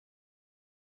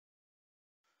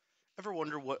Ever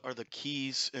wonder what are the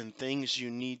keys and things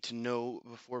you need to know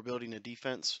before building a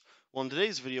defense? Well, in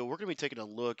today's video, we're going to be taking a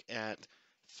look at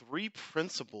three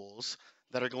principles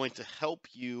that are going to help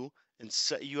you and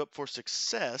set you up for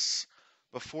success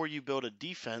before you build a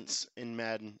defense in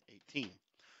Madden 18.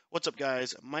 What's up,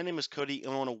 guys? My name is Cody,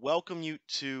 and I want to welcome you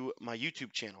to my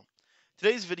YouTube channel.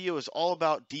 Today's video is all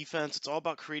about defense. It's all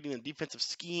about creating a defensive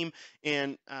scheme.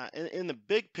 And in the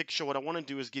big picture, what I want to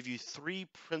do is give you three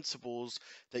principles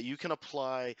that you can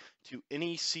apply to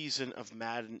any season of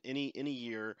Madden, any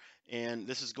year. And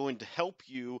this is going to help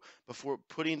you before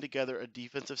putting together a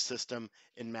defensive system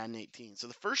in Madden 18. So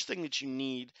the first thing that you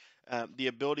need the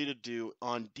ability to do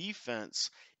on defense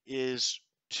is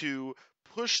to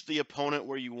push the opponent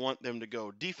where you want them to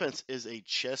go. Defense is a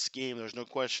chess game. There's no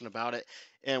question about it.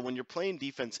 And when you're playing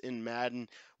defense in Madden,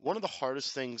 one of the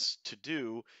hardest things to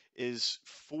do is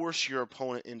force your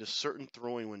opponent into certain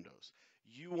throwing windows.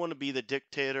 You want to be the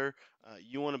dictator.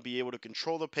 You want to be able to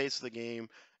control the pace of the game.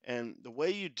 And the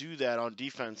way you do that on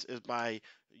defense is by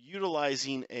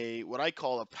utilizing a what I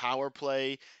call a power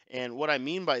play. And what I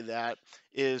mean by that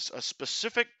is a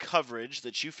specific coverage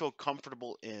that you feel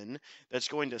comfortable in that's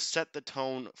going to set the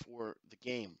tone for the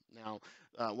game. Now,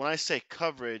 when I say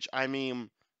coverage, I mean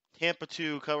Tampa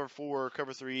 2, cover 4,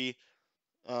 cover 3,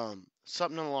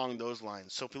 something along those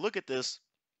lines. So if you look at this,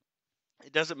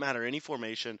 it doesn't matter any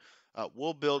formation.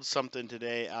 We'll build something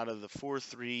today out of the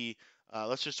 4-3.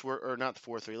 Let's just work, or not the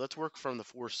 4-3. Let's work from the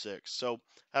 4-6. So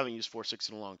I haven't used 4-6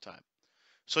 in a long time.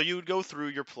 So you would go through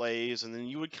your plays and then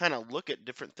you would kind of look at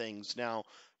different things. Now,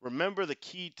 remember the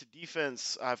key to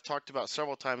defense I've talked about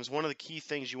several times. One of the key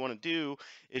things you want to do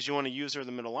is you want to use her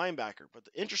the middle linebacker. But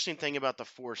the interesting thing about the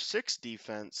 4-6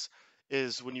 defense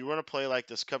is when you run a play like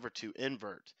this cover 2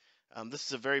 invert. This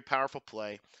is a very powerful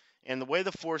play. And the way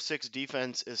the 4-6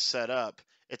 defense is set up,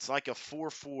 it's like a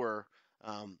 4-4.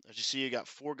 As you see, you got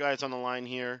four guys on the line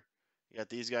here. You got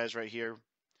these guys right here.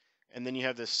 And then you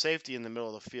have this safety in the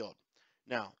middle of the field.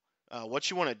 Now, what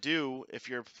you want to do if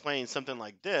you're playing something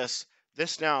like this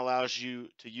now allows you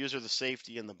to use the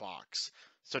safety in the box.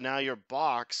 So now your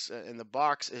box, and the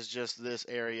box is just this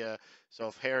area. So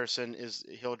if Harrison is,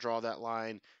 he'll draw that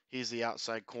line. He's the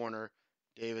outside corner.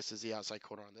 Davis is the outside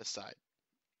corner on this side.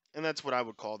 And that's what I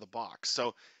would call the box.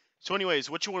 So anyways,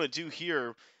 what you want to do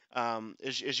here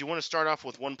is you want to start off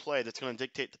with one play that's going to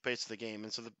dictate the pace of the game.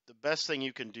 And so the best thing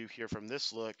you can do here from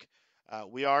this look,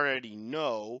 we already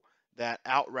know that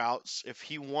out routes, if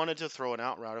he wanted to throw an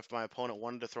out route, if my opponent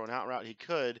wanted to throw an out route, he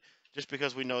could, just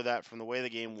because we know that from the way the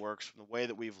game works, from the way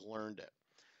that we've learned it.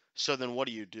 So then what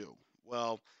do you do?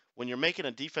 Well, when you're making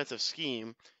a defensive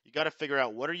scheme, you got to figure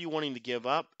out what are you wanting to give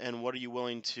up and what are you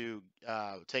willing to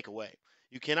take away.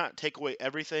 You cannot take away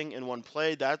everything in one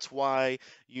play. That's why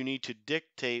you need to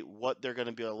dictate what they're going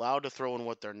to be allowed to throw and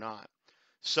what they're not.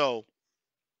 So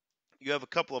you have a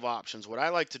couple of options. What I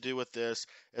like to do with this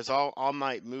is I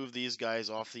might move these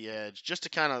guys off the edge just to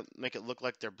kind of make it look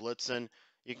like they're blitzing.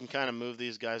 You can kind of move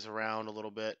these guys around a little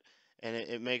bit, and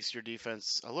it makes your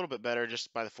defense a little bit better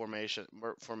just by the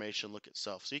formation look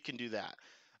itself. So you can do that.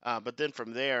 But then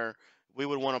from there, we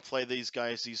would want to play these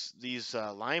guys, these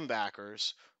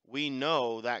linebackers. We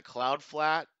know that cloud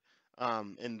flat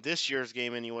in this year's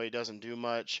game anyway doesn't do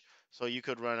much. So you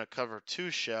could run a cover 2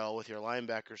 shell with your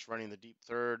linebackers running the deep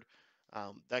third.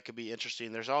 That could be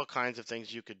interesting. There's all kinds of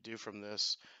things you could do from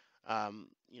this.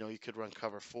 You could run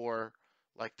cover 4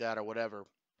 like that or whatever.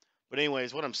 But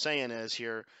anyways, what I'm saying is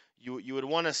here, you would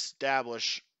want to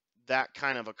establish that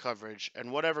kind of a coverage,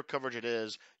 and whatever coverage it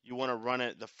is, you want to run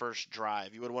it the first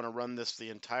drive. You would want to run this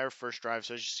the entire first drive.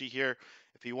 So as you see here,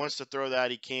 if he wants to throw that,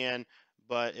 he can.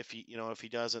 But if he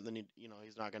doesn't, then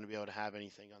he's not going to be able to have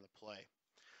anything on the play.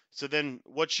 So then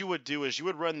what you would do is you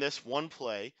would run this one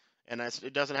play, and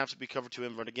it doesn't have to be cover 2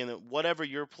 invert. Again, whatever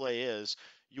your play is,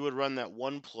 you would run that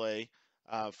one play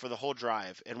for the whole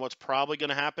drive. And what's probably going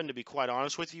to happen, to be quite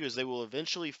honest with you, is they will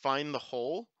eventually find the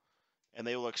hole, and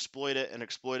they will exploit it and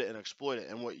exploit it and exploit it.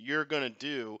 And what you're going to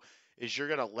do is you're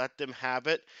going to let them have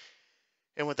it.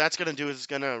 And what that's going to do is it's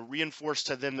going to reinforce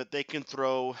to them that they can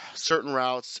throw certain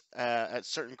routes at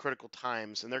certain critical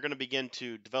times. And they're going to begin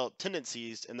to develop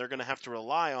tendencies, and they're going to have to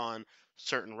rely on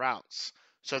certain routes.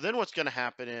 So then what's going to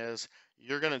happen is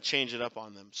you're going to change it up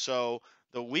on them. So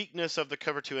the weakness of the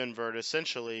cover 2 invert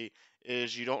essentially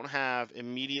is you don't have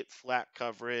immediate flat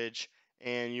coverage,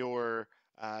 and your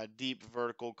deep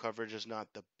vertical coverage is not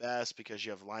the best because you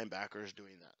have linebackers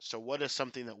doing that. So what is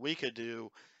something that we could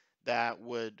do that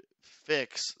would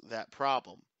fix that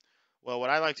problem? Well,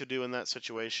 what I like to do in that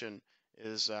situation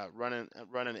is run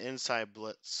an inside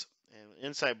blitz. And what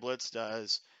inside blitz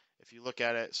does If you look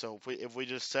at it, so if we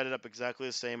just set it up exactly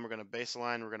the same, we're going to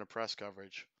baseline, we're going to press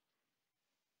coverage.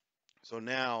 So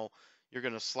now you're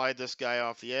going to slide this guy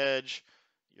off the edge.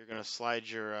 You're going to slide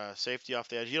your safety off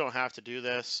the edge. You don't have to do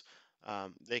this.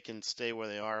 They can stay where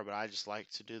they are, but I just like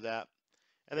to do that.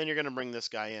 And then you're going to bring this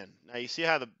guy in. Now you see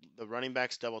how the running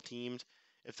back's double teamed?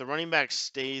 If the running back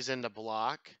stays in the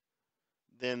block,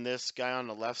 then this guy on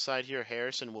the left side here,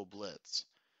 Harrison, will blitz.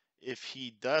 If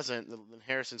he doesn't, then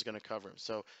Harrison's going to cover him.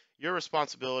 So your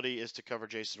responsibility is to cover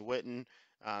Jason Witten.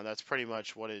 That's pretty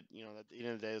much what at the end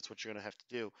of the day, that's what you're going to have to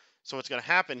do. So what's going to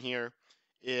happen here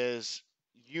is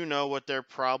you know what they're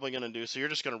probably going to do. So you're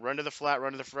just going to run to the flat,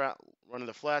 run to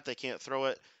the flat. They can't throw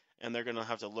it, and they're going to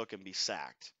have to look and be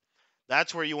sacked.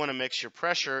 That's where you want to mix your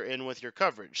pressure in with your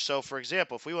coverage. So, for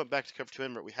example, if we went back to cover 2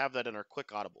 invert, we have that in our quick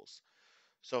audibles.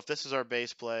 So if this is our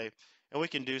base play, and we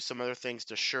can do some other things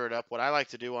to shore it up. What I like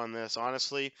to do on this,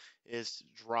 honestly, is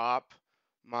drop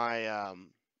my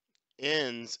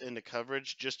ends into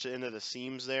coverage just to into the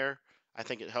seams there. I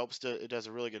think it does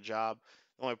a really good job.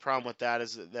 The only problem with that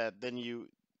is that then you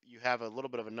have a little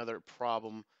bit of another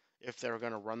problem. If they're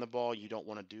going to run the ball, you don't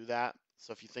want to do that.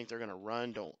 So if you think they're going to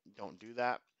run, don't do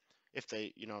that. If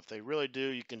they really do,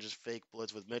 you can just fake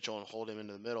blitz with Mitchell and hold him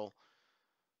into the middle.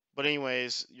 But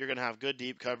anyways, you're going to have good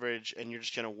deep coverage, and you're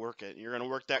just going to work it. You're going to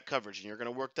work that coverage, and you're going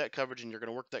to work that coverage, and you're going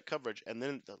to work that coverage. And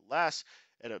then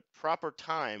at a proper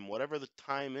time, whatever the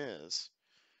time is,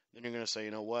 then you're going to say,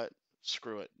 you know what,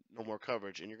 screw it, no more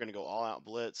coverage, and you're going to go all out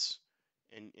blitz,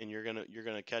 and you're going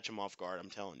to catch them off guard. I'm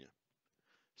telling you.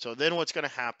 So then what's going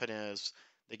to happen is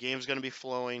the game's going to be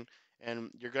flowing, and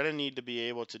you're going to need to be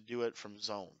able to do it from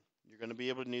zone. You're going to be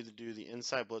able to need to do the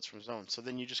inside blitz from zone. So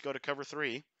then you just go to cover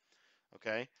 3,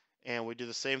 okay? And we do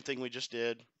the same thing we just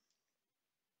did.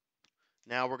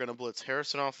 Now we're going to blitz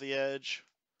Harrison off the edge.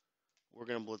 We're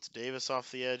going to blitz Davis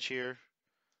off the edge here.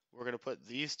 We're going to put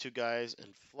these two guys in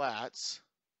flats,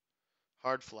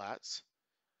 hard flats.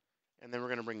 And then we're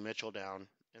going to bring Mitchell down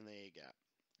in the A gap.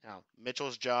 Now,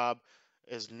 Mitchell's job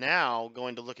is now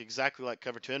going to look exactly like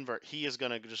cover 2 invert. He is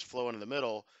going to just flow into the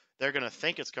middle. They're going to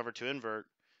think it's cover 2 invert.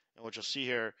 And what you'll see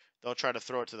here, they'll try to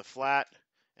throw it to the flat,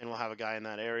 and we'll have a guy in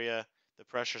that area. The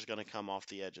pressure is going to come off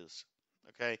the edges.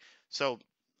 Okay, so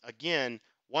again,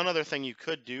 one other thing you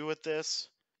could do with this,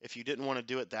 if you didn't want to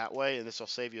do it that way, and this will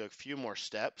save you a few more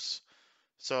steps.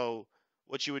 So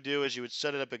what you would do is you would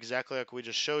set it up exactly like we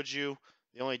just showed you.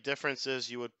 The only difference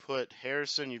is you would put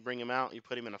Harrison, you'd bring him out, you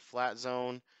put him in a flat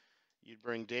zone. You'd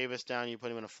bring Davis down, you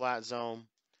put him in a flat zone.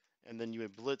 And then you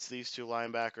would blitz these two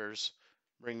linebackers,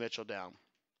 bring Mitchell down.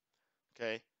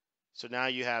 Okay, so now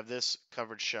you have this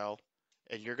coverage shell,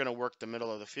 and you're going to work the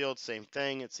middle of the field. Same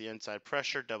thing. It's the inside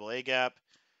pressure, double A gap,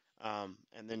 and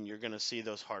then you're going to see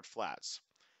those hard flats.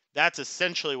 That's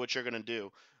essentially what you're going to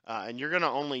do, and you're going to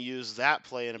only use that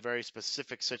play in a very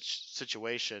specific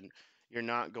situation. You're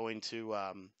not going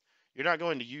to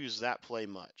use that play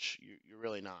much. You're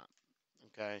really not.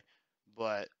 Okay,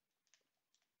 but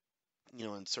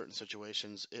in certain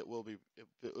situations, it will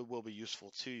be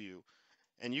useful to you.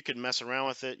 And you can mess around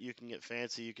with it. You can get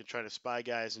fancy. You can try to spy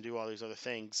guys and do all these other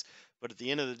things. But at the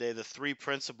end of the day, the 3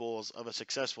 principles of a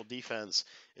successful defense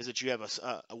is that you have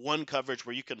a one coverage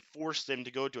where you can force them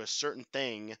to go to a certain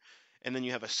thing. And then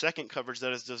you have a second coverage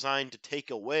that is designed to take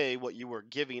away what you were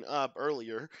giving up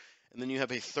earlier. And then you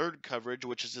have a third coverage,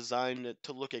 which is designed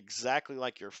to look exactly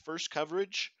like your first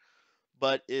coverage,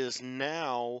 but is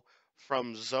now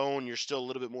from zone, you're still a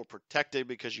little bit more protected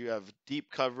because you have deep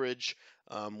coverage,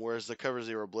 whereas the cover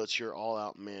 0 blitz, you're all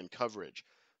out man coverage.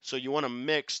 So you want to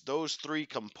mix those 3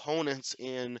 components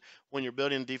in when you're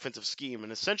building a defensive scheme.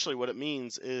 And essentially what it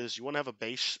means is you want to have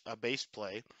a base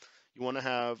play. You want to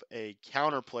have a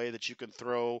counter play that you can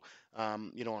throw,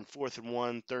 on 4th and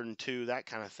 1, 3rd and 2, that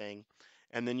kind of thing.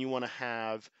 And then you want to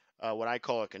have what I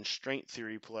call a constraint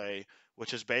theory play,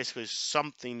 which is basically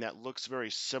something that looks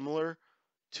very similar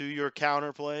to your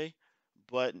counterplay,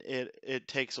 but it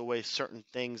takes away certain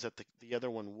things that the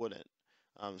other one wouldn't.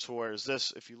 So whereas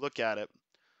this, if you look at it,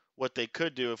 what they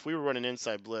could do, if we were running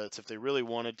inside blitz, if they really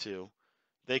wanted to,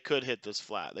 they could hit this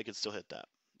flat. They could still hit that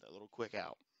little quick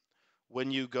out.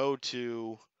 When you go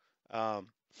to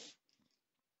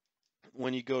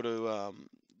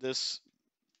this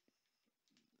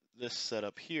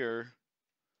setup here,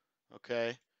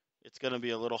 okay, it's going to be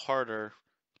a little harder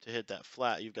to hit that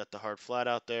flat. You've got the hard flat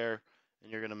out there,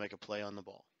 and you're going to make a play on the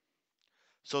ball.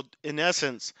 So in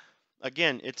essence,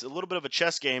 again, it's a little bit of a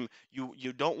chess game.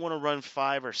 You don't want to run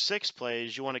 5 or 6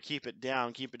 plays. You want to keep it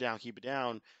down,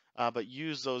 but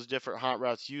use those different hot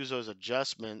routes, use those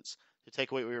adjustments to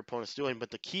take away what your opponent's doing.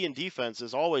 But the key in defense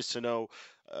is always to know,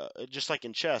 just like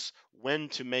in chess, when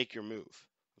to make your move.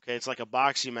 Okay, it's like a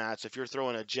boxing match. If you're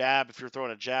throwing a jab, if you're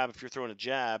throwing a jab, if you're throwing a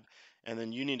jab, and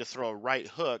then you need to throw a right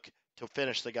hook to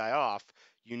finish the guy off,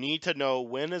 you need to know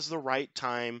when is the right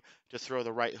time to throw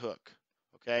the right hook.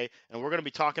 Okay, and we're going to be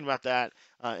talking about that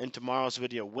in tomorrow's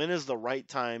video. When is the right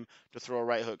time to throw a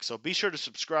right hook? So be sure to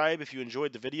subscribe if you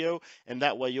enjoyed the video, and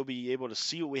that way you'll be able to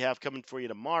see what we have coming for you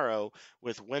tomorrow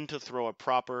with when to throw a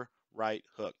proper right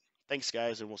hook. Thanks,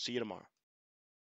 guys, and we'll see you tomorrow.